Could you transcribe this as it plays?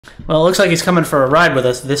Well, it looks like he's coming for a ride with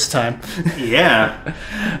us this time. Yeah.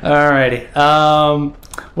 Alrighty.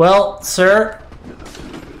 Well, sir,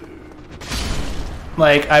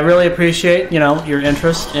 like, I really appreciate, your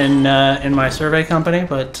interest in my survey company,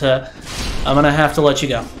 but I'm gonna have to let you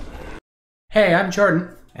go. Hey, I'm Jordan.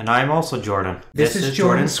 And I'm also Jordan. This is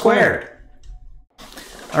Jordan Squared.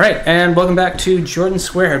 Alright, and welcome back to Jordan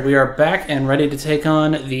Squared. We are back and ready to take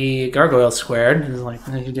on the Gargoyle Squared. It's like,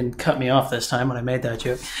 you didn't cut me off this time when I made that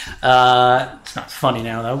joke. It's not funny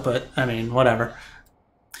now, though, but, I mean, whatever.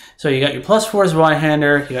 So you got your +4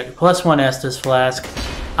 Zweihander, you got your +1 Estus Flask.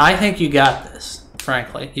 I think you got this,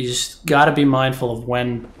 frankly. You just gotta be mindful of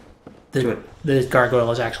when the gargoyle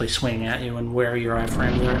is actually swinging at you and where your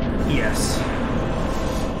iframes are. Yes.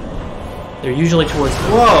 They're usually towards the...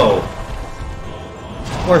 Whoa!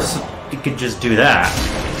 Of course, you could just do that.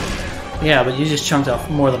 Yeah, but you just chunked off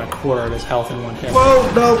more than a quarter of his health in one hit.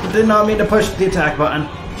 Whoa, no, did not mean to push the attack button.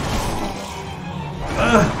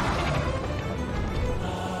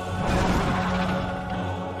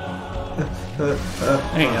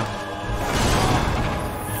 There you go.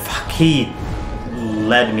 Fuck, he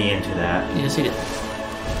led me into that. Yes, he did.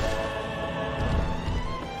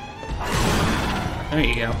 There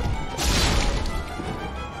you go.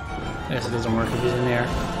 I guess it doesn't work if he's in the air.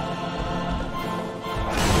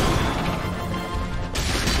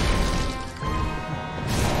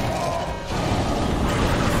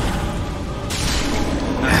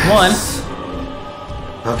 That's one.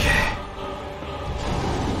 Okay.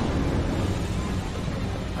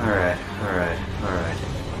 Alright.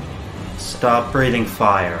 Stop breathing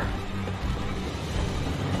fire.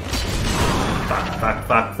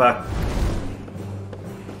 Fuck.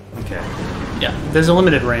 Okay. Yeah, there's a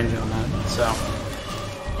limited range on that, so...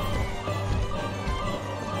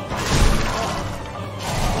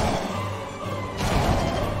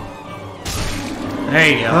 There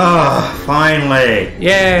you go. Oh, finally.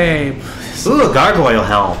 Yay! Ooh, a gargoyle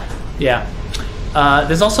helm. Yeah.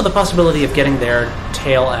 There's also the possibility of getting their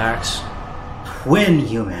tail axe. Twin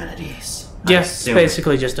humanities. Yes, it's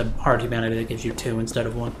basically just a hard humanity that gives you 2 instead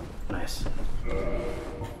of 1. Nice.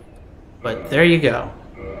 But there you go.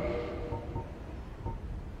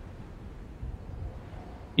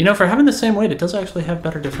 For having the same weight, it does actually have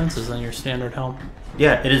better defenses than your standard helm.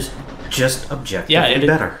 Yeah, it is just objectively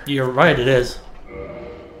better. You're right, it is.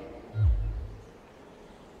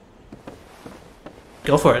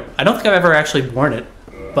 Go for it. I don't think I've ever actually worn it,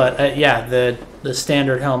 but yeah, the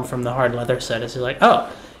standard helm from the hard leather set is like,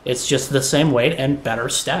 oh, it's just the same weight and better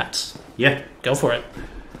stats. Yeah. Go for it.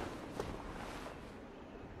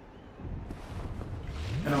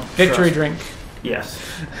 Victory drink. Yes.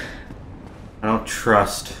 I don't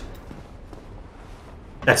trust.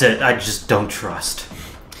 That's it. I just don't trust.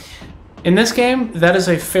 In this game, that is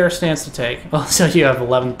a fair stance to take. Also, you have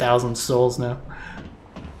 11,000 souls now.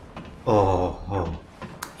 Oh.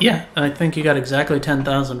 Yeah, I think you got exactly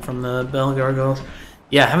 10,000 from the Bell Gargoyles.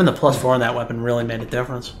 Yeah, having the +4 on that weapon really made a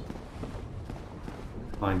difference.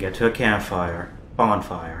 I want to get to a campfire,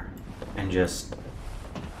 bonfire, and just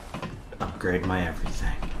upgrade my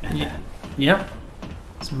everything. And then... Yep.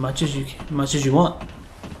 As much as you want.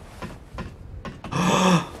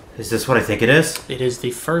 Is this what I think it is? It is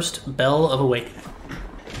the first Bell of Awakening.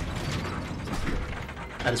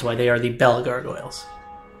 That is why they are the Bell Gargoyles.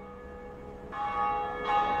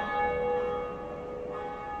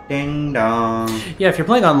 Ding dong. Yeah, if you're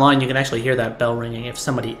playing online, you can actually hear that bell ringing if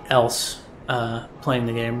somebody else playing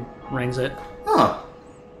the game rings it. Oh.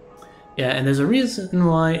 Yeah, and there's a reason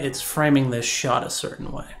why it's framing this shot a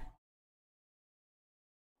certain way.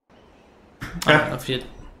 I don't know if you...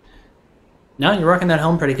 No, you're rocking that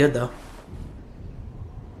helm pretty good, though.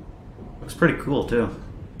 Looks pretty cool, too.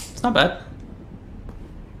 It's not bad.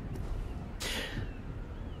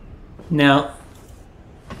 Now...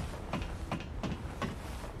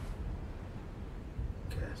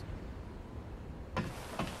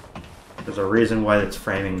 There's a reason why it's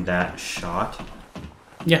framing that shot.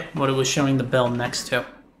 Yeah, what it was showing the bell next to.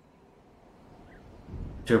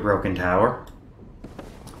 To a broken tower.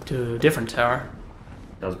 To a different tower.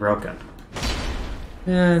 That was broken.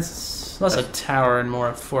 Yeah, it's less a tower and more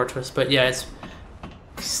a fortress, but yeah,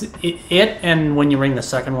 it and when you ring the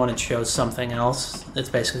second one, it shows something else. It's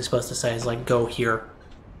basically supposed to say is like, go here.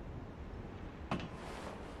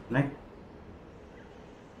 No,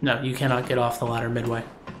 you cannot get off the ladder midway.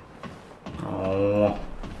 Oh.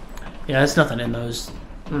 Yeah, there's nothing in those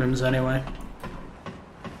rooms anyway.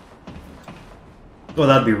 Well,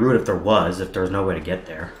 that'd be rude if there was no way to get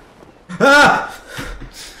there. Ah!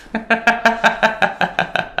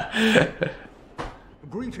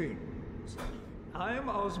 Greetings. I am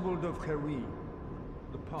Oswald of Careem.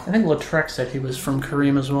 The path I think Lautrec said he was from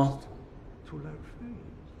Kareem as well. to that phase.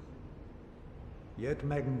 Yet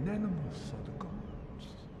magnanimous are the gods.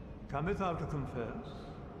 Cometh thou to confess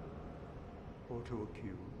or to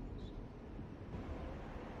accuse?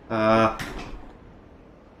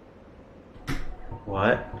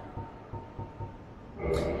 What?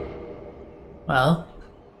 Well,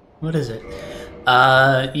 what is it?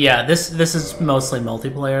 Yeah, this is mostly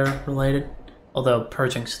multiplayer related. Although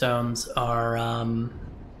purging stones are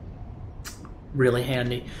really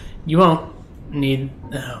handy. You won't need.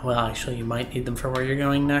 Well, actually, you might need them for where you're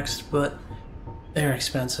going next, but they're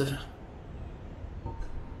expensive.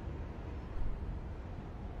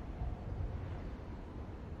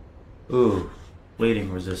 Ooh,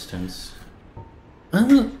 bleeding resistance.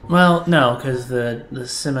 Well, no, because the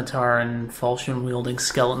scimitar and falchion wielding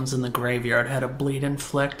skeletons in the graveyard had a bleed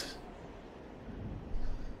inflict.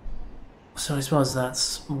 So I suppose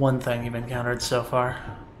that's one thing you've encountered so far.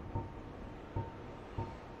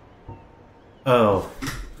 Oh.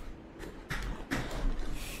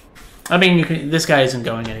 I mean, you can, this guy isn't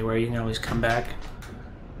going anywhere. You can always come back.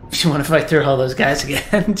 If you want to fight through all those guys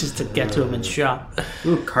again, just to get to him and shop.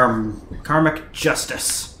 Ooh, Karmic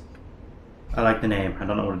Justice. I like the name. I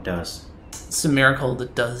don't know what it does. It's a miracle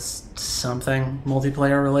that does something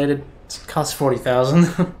multiplayer related. It costs 40,000.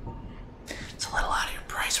 It's a little out of your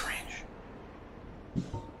price range.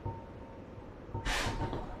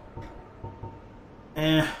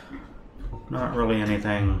 Not really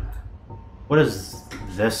anything. What does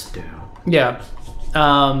this do? Yeah.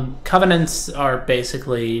 Covenants are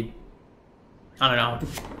basically, I don't know,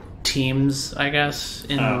 teams, I guess,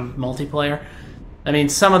 in multiplayer. I mean,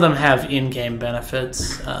 some of them have in-game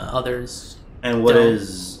benefits, others And what don't.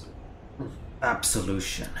 is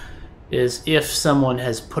absolution? Is if someone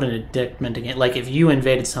has put an indictment against, like if you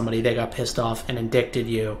invaded somebody, they got pissed off and indicted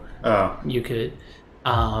you, Oh. you could,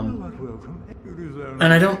 Welcome. It is only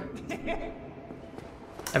and I don't,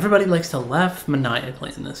 everybody likes to laugh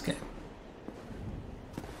maniacally in this game.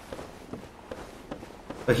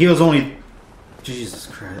 But he was only... Jesus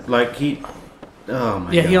Christ. Like, he... Oh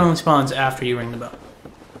my Yeah, god. he only spawns after you ring the bell.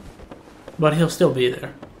 But he'll still be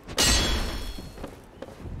there.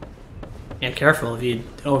 Yeah, careful. If you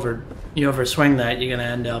overswing that, you're gonna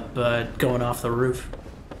end up going off the roof.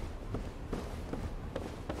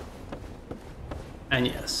 And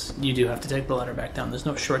yes, you do have to take the ladder back down. There's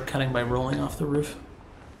no shortcutting by rolling off the roof.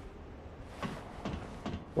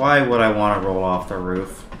 Why would I want to roll off the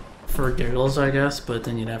roof? For giggles, I guess, but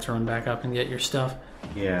then you'd have to run back up and get your stuff.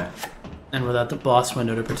 Yeah. And without the boss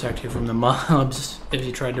window to protect you from the mobs if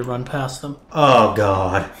you tried to run past them. Oh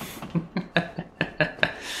god.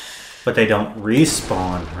 But they don't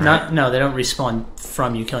respawn, right? No, they don't respawn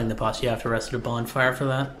from you killing the boss. You have to rest at a bonfire for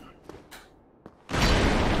that.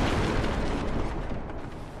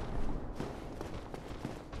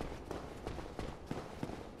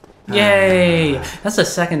 Yay! That's the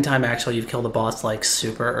second time actually you've killed a boss like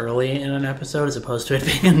super early in an episode as opposed to it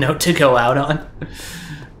being a note to go out on.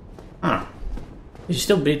 Huh. You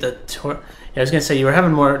still beat the yeah, I was gonna say you were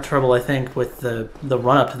having more trouble I think with the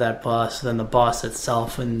run up to that boss than the boss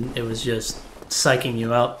itself, and it was just psyching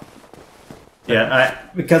you out. Yeah,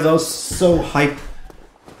 because I was so hyped,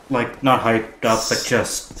 like not hyped up, but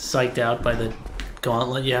just Psyched out by the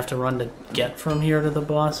gauntlet you have to run to get from here to the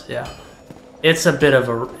boss. Yeah. It's a bit of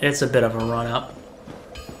a run up.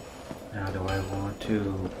 now do I want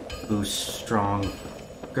to boost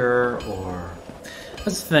stronger or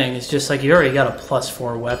That's the thing, it's just like you already got a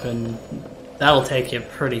 +4 weapon. That'll take you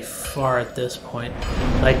pretty far at this point.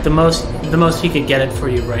 Like the most he could get it for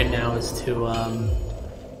you right now is to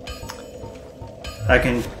I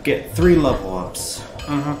can get 3 level ups.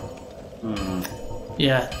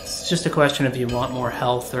 yeah, it's just a question if you want more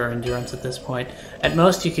health or endurance at this point. At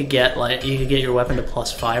most you could get your weapon to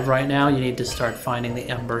 +5 right now. You need to start finding the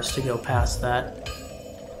embers to go past that.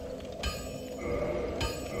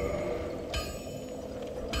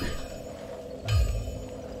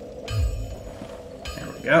 There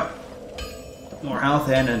we go. More health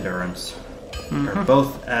and endurance. They're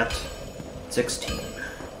both at 16.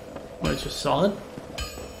 Which is solid.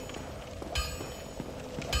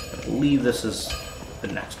 I believe this is the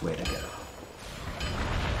next way to go.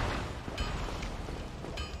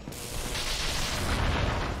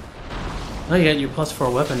 Oh, you got your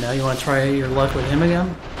 +4 weapon now. You want to try your luck with him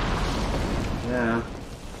again? Yeah.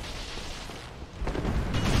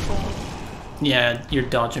 Yeah, you're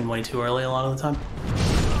dodging way too early a lot of the time.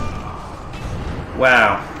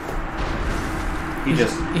 Wow. He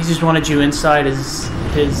just wanted you inside his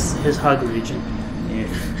hug region. Yeah.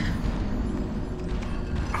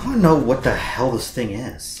 I don't know what the hell this thing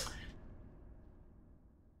is.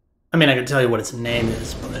 mean, I can tell you what its name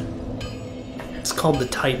is, but it's called the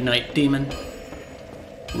Titanite Demon.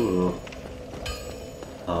 Ooh.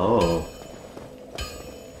 Oh.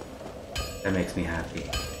 That makes me happy.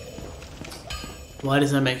 Why does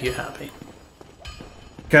that make you happy?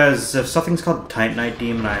 Because if something's called Titanite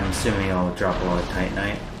Demon, I'm assuming I'll drop a lot of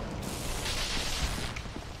Titanite.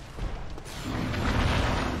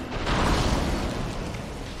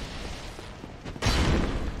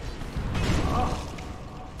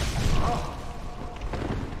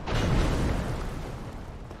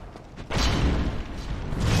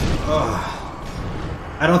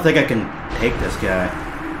 I don't think I can take this guy.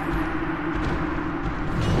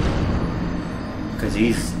 Because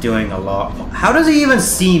he's doing a lot. How does he even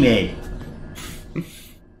see me?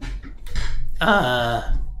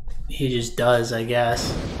 He just does, I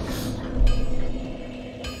guess.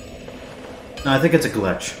 No, I think it's a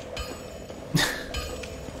glitch.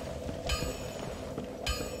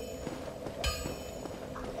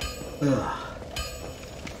 Ugh.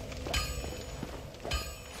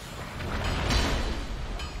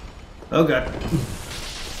 Oh god.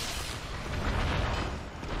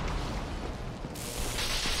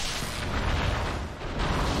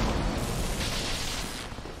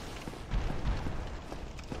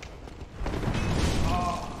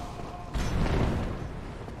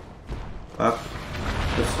 Fuck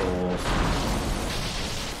the souls.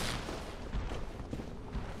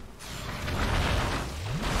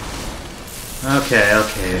 Okay.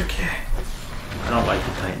 I don't like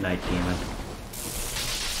the Titanite Demon.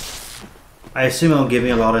 I assume it'll give me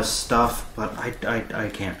a lot of stuff, but I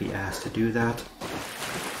can't be asked to do that.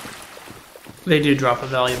 They do drop a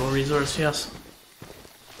valuable resource, yes.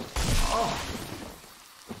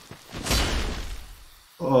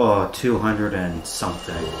 Oh, 200 and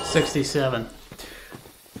something. 67.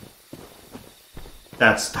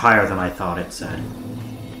 That's higher than I thought it said.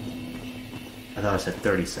 I thought it said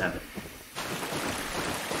 37.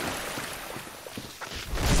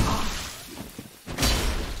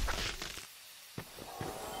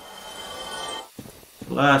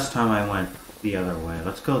 Last time I went the other way.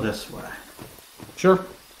 Let's go this way. Sure.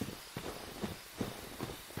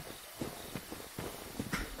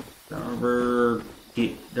 Remember,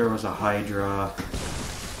 there was a Hydra.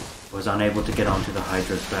 Was unable to get onto the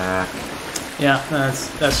Hydra's back. Yeah,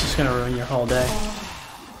 that's just gonna ruin your whole day.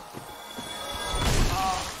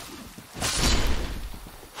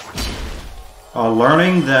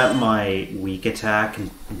 Learning that my weak attack can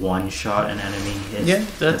one-shot an enemy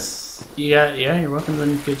is... Yeah, yeah, your weapon's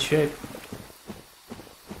in good shape.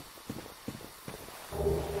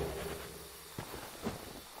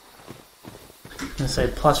 I'm gonna say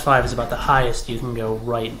 +5 is about the highest you can go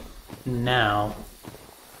right now.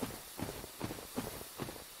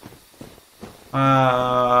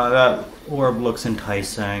 That orb looks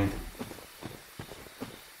enticing.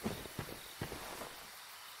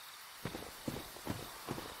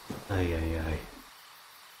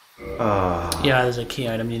 Yeah, there's a key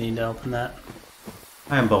item, you need to open that.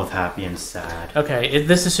 I am both happy and sad. Okay,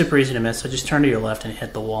 this is super easy to miss, so just turn to your left and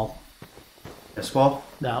hit the wall. This wall?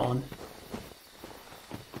 That one.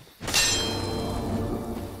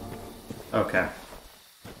 Okay.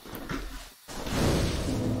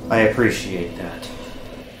 I appreciate that.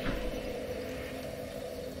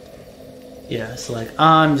 Yeah, it's like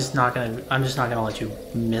I'm just not gonna let you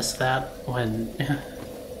miss that when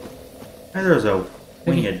And there's a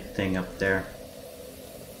winged thing up there.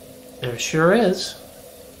 there sure is.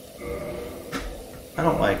 I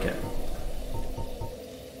don't like it.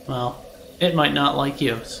 Well, it might not like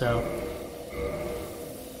you, so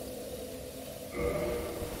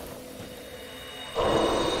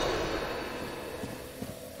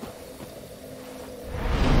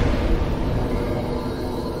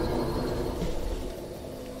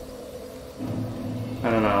I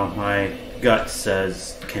don't know. My gut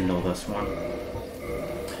says kindle this one.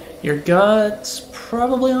 your gut's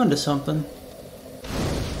probably onto something.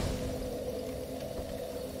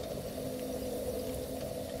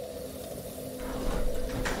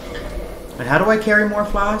 And how do I carry more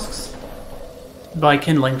flasks? By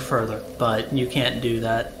kindling further, but you can't do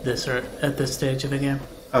that at this stage of the game.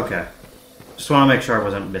 Okay. Just want to make sure I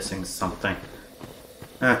wasn't missing something.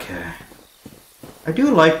 Okay. I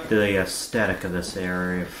do like the aesthetic of this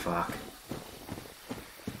area. Fuck.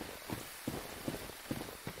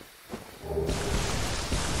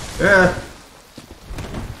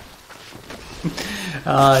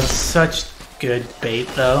 It's such good bait,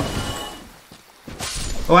 though.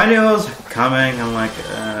 Oh, I knew it was coming. I'm like,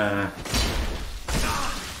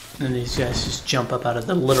 And these guys just jump up out of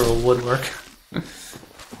the literal woodwork.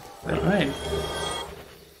 Alright.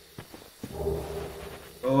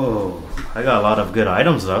 Oh. I got a lot of good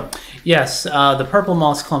items, though. Yes, the purple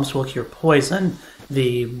moss clumps will cure poison.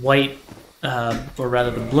 The white, or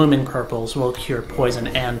rather the blooming purples, will cure poison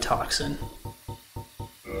and toxin.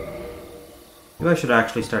 Maybe I should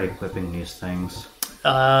actually start equipping these things.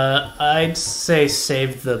 I'd say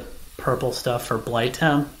save the purple stuff for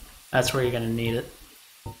Blighttown. That's where you're going to need it.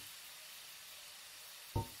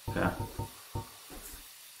 Yeah.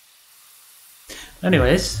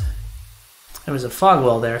 Anyways, there was a fog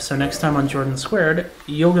wall there, so next time on Jordan Squared,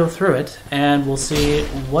 you'll go through it, and we'll see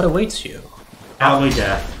what awaits you. Probably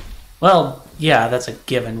death. Well, yeah, that's a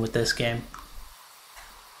given with this game.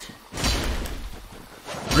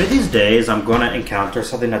 One of these days, I'm going to encounter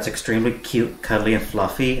something that's extremely cute, cuddly, and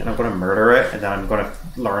fluffy, and I'm going to murder it, and then I'm going to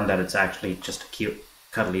learn that it's actually just cute,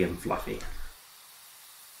 cuddly, and fluffy.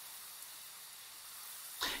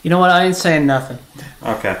 You know what? I ain't saying nothing.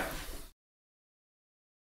 Okay.